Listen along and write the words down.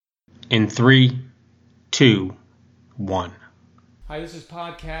in 3, 2, 1. Hi, this is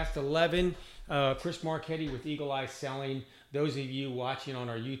podcast 11. Chris Marchetti with Eagle Eye Selling. Those of you watching on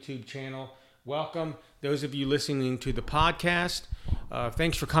our YouTube channel, welcome. Those of you listening to the podcast,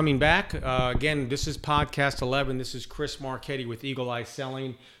 thanks for coming back. Again, this is podcast 11. This is Chris Marchetti with Eagle Eye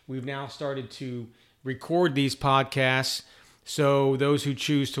Selling. We've now started to record these podcasts, so those who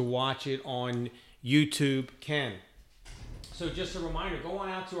choose to watch it on YouTube can. So just a reminder, go on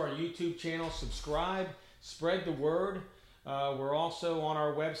out to our YouTube channel, subscribe, spread the word. We're also on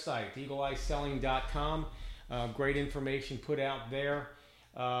our website, eagleeyeselling.com. Great information put out there.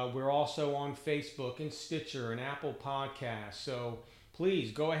 We're also on Facebook and Stitcher and Apple Podcasts. So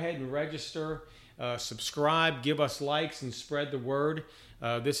please go ahead and register, subscribe, give us likes, and spread the word.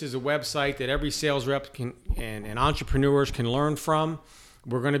 This is a website that every sales rep and entrepreneurs can learn from.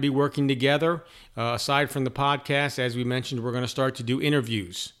 We're going to be working together. Aside from the podcast, as we mentioned, we're going to start to do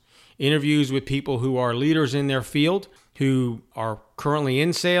interviews with people who are leaders in their field, who are currently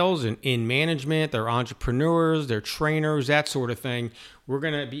in sales and in management. They're entrepreneurs, they're trainers, that sort of thing. We're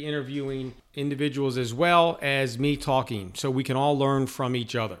going to be interviewing individuals as well as me talking, so we can all learn from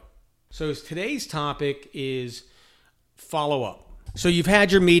each other. So today's topic is follow-up. So you've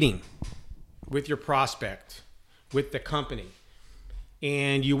had your meeting with your prospect, with the company,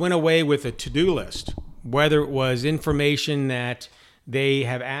 and you went away with a to-do list, whether it was information that they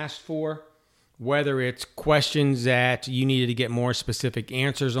have asked for, whether it's questions that you needed to get more specific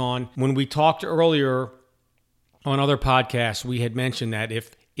answers on. When we talked earlier on other podcasts, we had mentioned that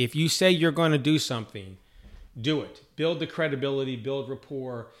if you say you're going to do something, do it. Build the credibility, build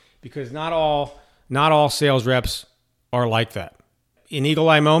rapport, because not all sales reps are like that. In Eagle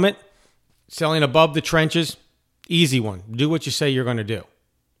Eye Moment, selling above the trenches, easy one. Do what you say you're going to do.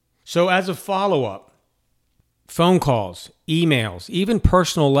 So as a follow-up, phone calls, emails, even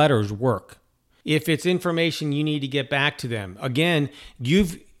personal letters work. If it's information you need to get back to them, again,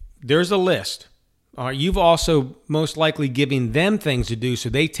 there's a list. You've also most likely given them things to do so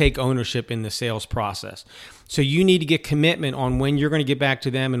they take ownership in the sales process. So you need to get commitment on when you're going to get back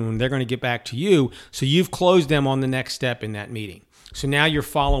to them and when they're going to get back to you, so you've closed them on the next step in that meeting. So now you're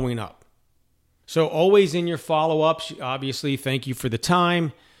following up. So always in your follow-ups, obviously, thank you for the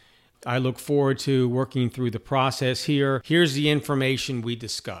time. I look forward to working through the process here. Here's the information we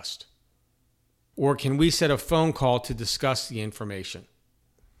discussed. Or can we set a phone call to discuss the information?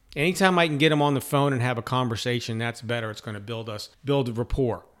 Anytime I can get them on the phone and have a conversation, that's better. It's going to build a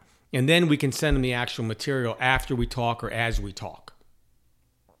rapport. And then we can send them the actual material after we talk or as we talk.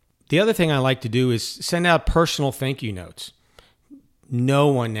 The other thing I like to do is send out personal thank you notes. No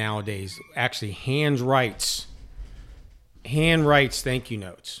one nowadays actually hand writes thank you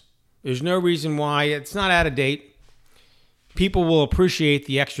notes. There's no reason why. It's not out of date. People will appreciate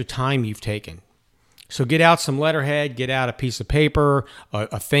the extra time you've taken. So get out some letterhead, get out a piece of paper,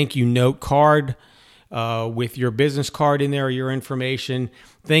 a thank you note card with your business card in there, your information,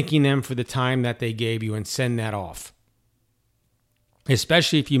 thanking them for the time that they gave you, and send that off.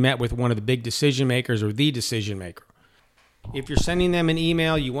 Especially if you met with one of the big decision makers or the decision maker. If you're sending them an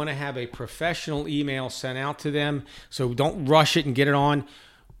email, you want to have a professional email sent out to them. So don't rush it and get it on.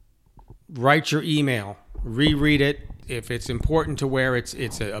 Write your email, reread it. If it's important to where it's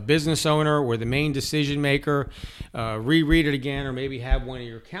a business owner or the main decision maker, reread it again, or maybe have one of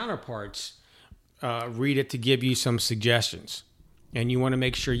your counterparts read it to give you some suggestions. And you want to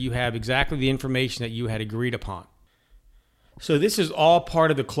make sure you have exactly the information that you had agreed upon. So this is all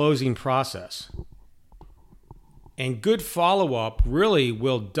part of the closing process. And good follow-up really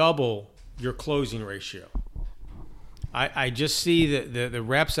will double your closing ratio. I just see that the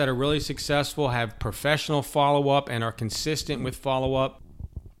reps that are really successful have professional follow-up and are consistent with follow-up.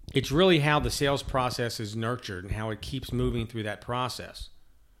 It's really how the sales process is nurtured and how it keeps moving through that process.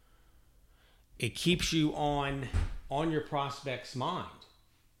 It keeps you on your prospect's mind.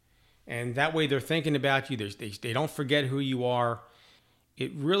 And that way they're thinking about you. They don't forget who you are.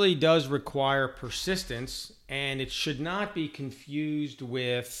 It really does require persistence, and it should not be confused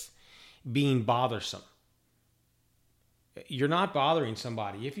with being bothersome. You're not bothering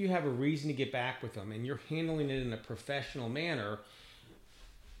somebody. If you have a reason to get back with them and you're handling it in a professional manner,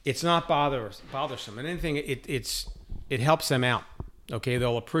 it's not bothersome. And anything, it helps them out. Okay,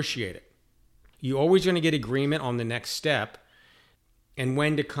 they'll appreciate it. You're always going to get agreement on the next step and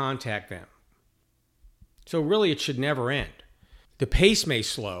when to contact them. So really, it should never end. The pace may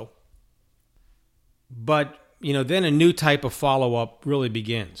slow, but then a new type of follow-up really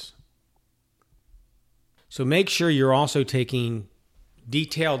begins. So make sure you're also taking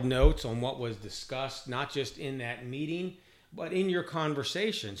detailed notes on what was discussed, not just in that meeting, but in your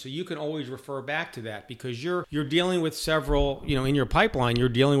conversation. So you can always refer back to that because you're dealing with several, in your pipeline, you're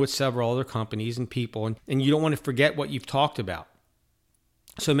dealing with several other companies and people, and you don't want to forget what you've talked about.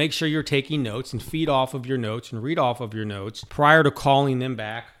 So make sure you're taking notes and feed off of your notes and read off of your notes prior to calling them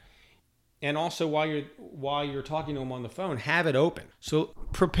back. And also while you're talking to them on the phone, have it open. So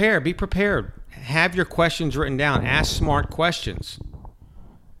be prepared. Have your questions written down. Ask smart questions.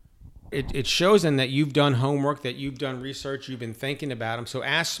 It shows them that you've done homework, that you've done research, you've been thinking about them. So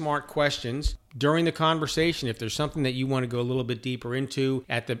ask smart questions during the conversation. If there's something that you want to go a little bit deeper into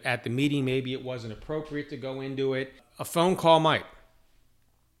at the meeting, maybe it wasn't appropriate to go into it. A phone call might.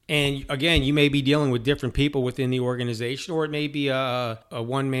 And again, you may be dealing with different people within the organization, or it may be a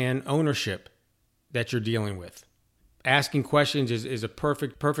one-man ownership that you're dealing with. Asking questions is a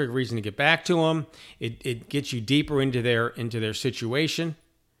perfect reason to get back to them. It gets you deeper into their situation.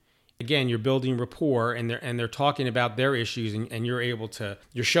 Again, you're building rapport, and they're talking about their issues, and you're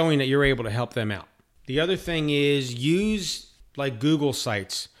showing that you're able to help them out. The other thing is use like Google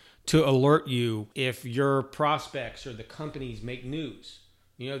Sites to alert you if your prospects or the companies make news.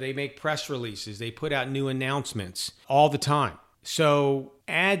 They make press releases. They put out new announcements all the time. So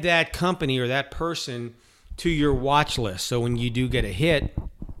add that company or that person to your watch list. So when you do get a hit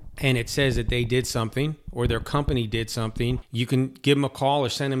and it says that they did something or their company did something, you can give them a call or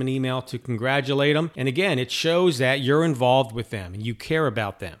send them an email to congratulate them. And again, it shows that you're involved with them and you care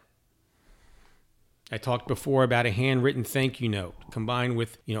about them. I talked before about a handwritten thank you note combined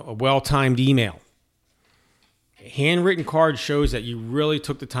with, a well-timed email. A handwritten card shows that you really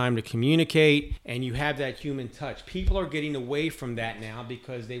took the time to communicate and you have that human touch. People are getting away from that now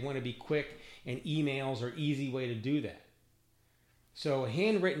because they want to be quick, and emails are an easy way to do that. So a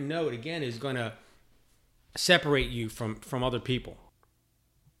handwritten note, again, is going to separate you from other people.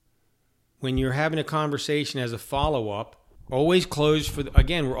 When you're having a conversation as a follow-up, always close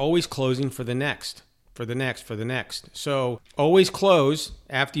we're always closing for the next. So always close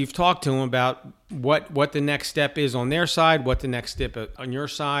after you've talked to them about what the next step is on their side, what the next step on your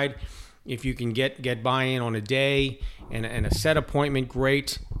side. If you can get buy-in on a day and a set appointment,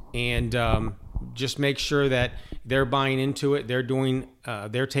 great. And just make sure that they're buying into it.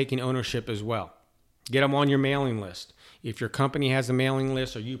 They're taking ownership as well. Get them on your mailing list. If your company has a mailing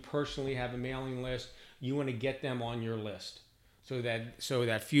list or you personally have a mailing list, you want to get them on your list. So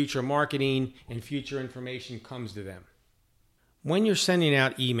that future marketing and future information comes to them. When you're sending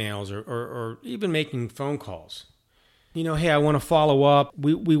out emails or even making phone calls, hey, I want to follow up.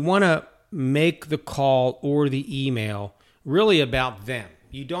 We want to make the call or the email really about them.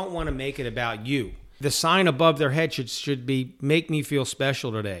 You don't want to make it about you. The sign above their head should be, make me feel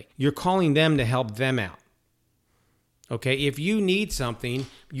special today. You're calling them to help them out. Okay, if you need something,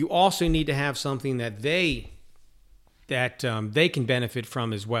 you also need to have something that they can benefit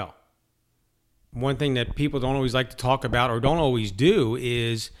from as well. One thing that people don't always like to talk about or don't always do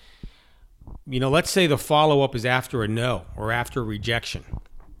is, let's say the follow-up is after a no or after a rejection.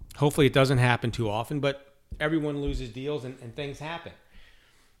 Hopefully it doesn't happen too often, but everyone loses deals and things happen.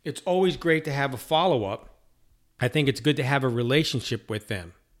 It's always great to have a follow-up. I think it's good to have a relationship with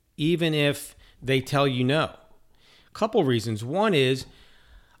them, even if they tell you no. A couple reasons. One is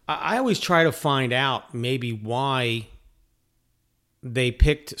I always try to find out maybe why they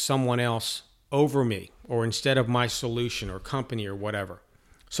picked someone else over me or instead of my solution or company or whatever.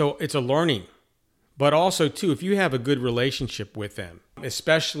 So it's a learning. But also, too, if you have a good relationship with them,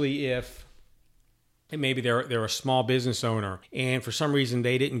 especially if maybe they're a small business owner and for some reason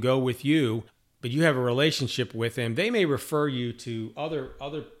they didn't go with you, but you have a relationship with them, they may refer you to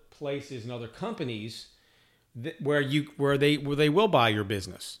other places and other companies where they will buy your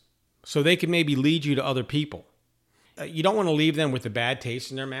business. So they can maybe lead you to other people. You don't want to leave them with a bad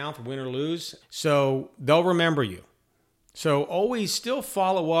taste in their mouth, win or lose. So they'll remember you. So always still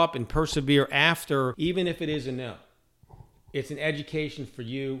follow up and persevere after, even if it is a no. It's an education for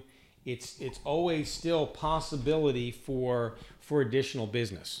you. It's always still possibility for additional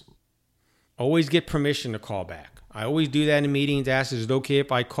business. Always get permission to call back. I always do that in meetings. Ask, is it okay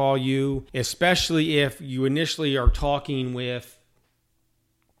if I call you? Especially if you initially are talking with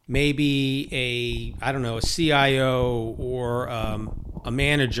maybe a CIO or a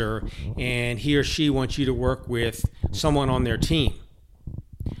manager, and he or she wants you to work with someone on their team.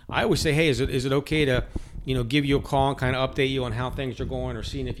 I always say, hey, is it okay to give you a call and kind of update you on how things are going or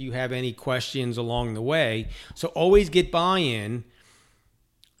seeing if you have any questions along the way. So always get buy-in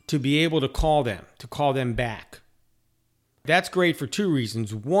to be able to call them back. That's great for two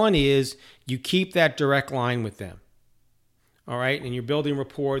reasons. One is you keep that direct line with them. All right, and you're building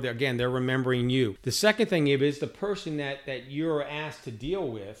rapport. Again, they're remembering you. The second thing is the person that you're asked to deal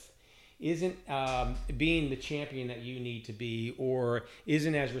with isn't being the champion that you need to be, or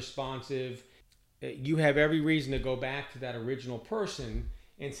isn't as responsive. You have every reason to go back to that original person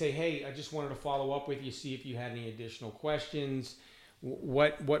and say, hey, I just wanted to follow up with you, see if you had any additional questions.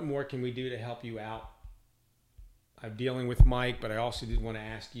 What more can we do to help you out? I'm dealing with Mike, but I also did want to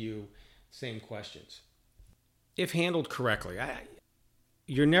ask you same questions. If handled correctly,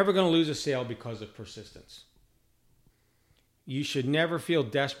 you're never going to lose a sale because of persistence. You should never feel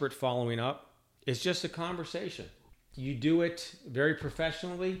desperate following up. It's just a conversation. You do it very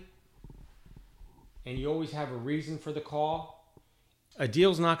professionally, and you always have a reason for the call. A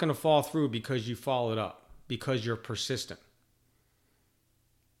deal's not going to fall through because you followed up, because you're persistent.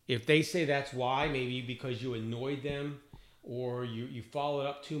 If they say that's why, maybe because you annoyed them or you followed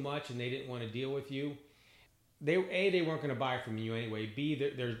up too much and they didn't want to deal with you, they weren't going to buy from you anyway. B,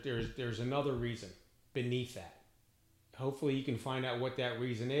 there's another reason beneath that. Hopefully you can find out what that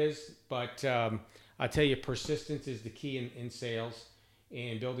reason is. But I tell you, persistence is the key in sales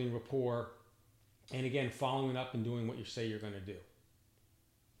and building rapport. And again, following up and doing what you say you're going to do.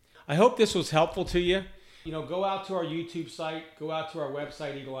 I hope this was helpful to you. Go out to our YouTube site, go out to our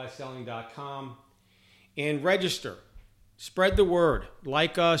website, eagleeyeselling.com, and register. Spread the word.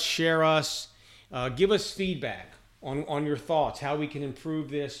 Like us, share us. Give us feedback on your thoughts, how we can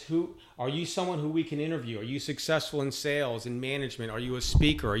improve this. Are you someone who we can interview? Are you successful in sales and management? Are you a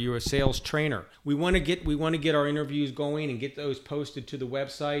speaker? Are you a sales trainer? We want to get our interviews going and get those posted to the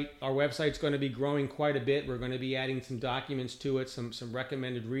website. Our website's going to be growing quite a bit. We're going to be adding some documents to it, some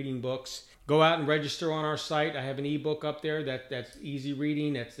recommended reading books. Go out and register on our site. I have an ebook up there that's easy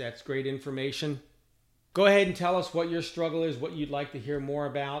reading. That's great information. Go ahead and tell us what your struggle is, what you'd like to hear more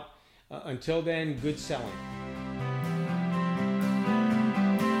about. Until then, good selling.